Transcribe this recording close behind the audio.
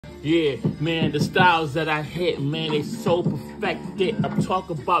Yeah, man, the styles that I hit, man, they so perfected. I'm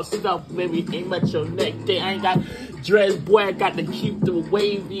talking about stuff, baby, aim at your neck. They ain't got dreads, boy, I got to keep the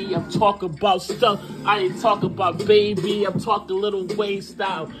wavy. I'm talking about stuff, I ain't talking about baby. I'm talking little Wayne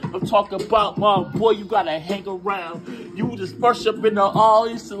style. I'm talking about, boy, you gotta hang around. You just brush up into all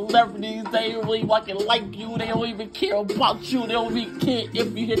these celebrities. They ain't really fucking like you. They don't even care about you. They don't even care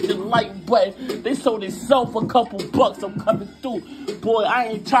if you hit the like button. They sold themselves a couple bucks. I'm coming through. Boy, I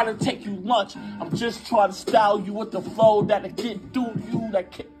ain't trying to take you lunch. I'm just trying to style you with the flow that'll get through you,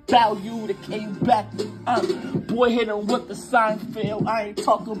 that can bow you, that came back. Boy, hit him with the Seinfeld. I ain't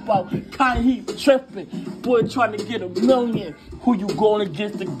talking about kind he tripping. Boy, trying to get $1 million. Who you going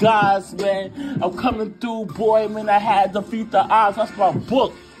against the guys, man? I'm coming through, boy, man. I had to defeat the odds. That's my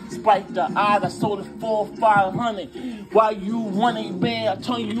book. Spike the odds, I sold it for $500. Why you want it, man? I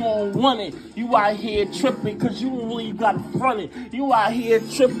told you don't want it. You out here tripping because you really got it fronted. You out here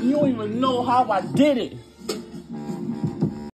tripping, you don't even know how I did it.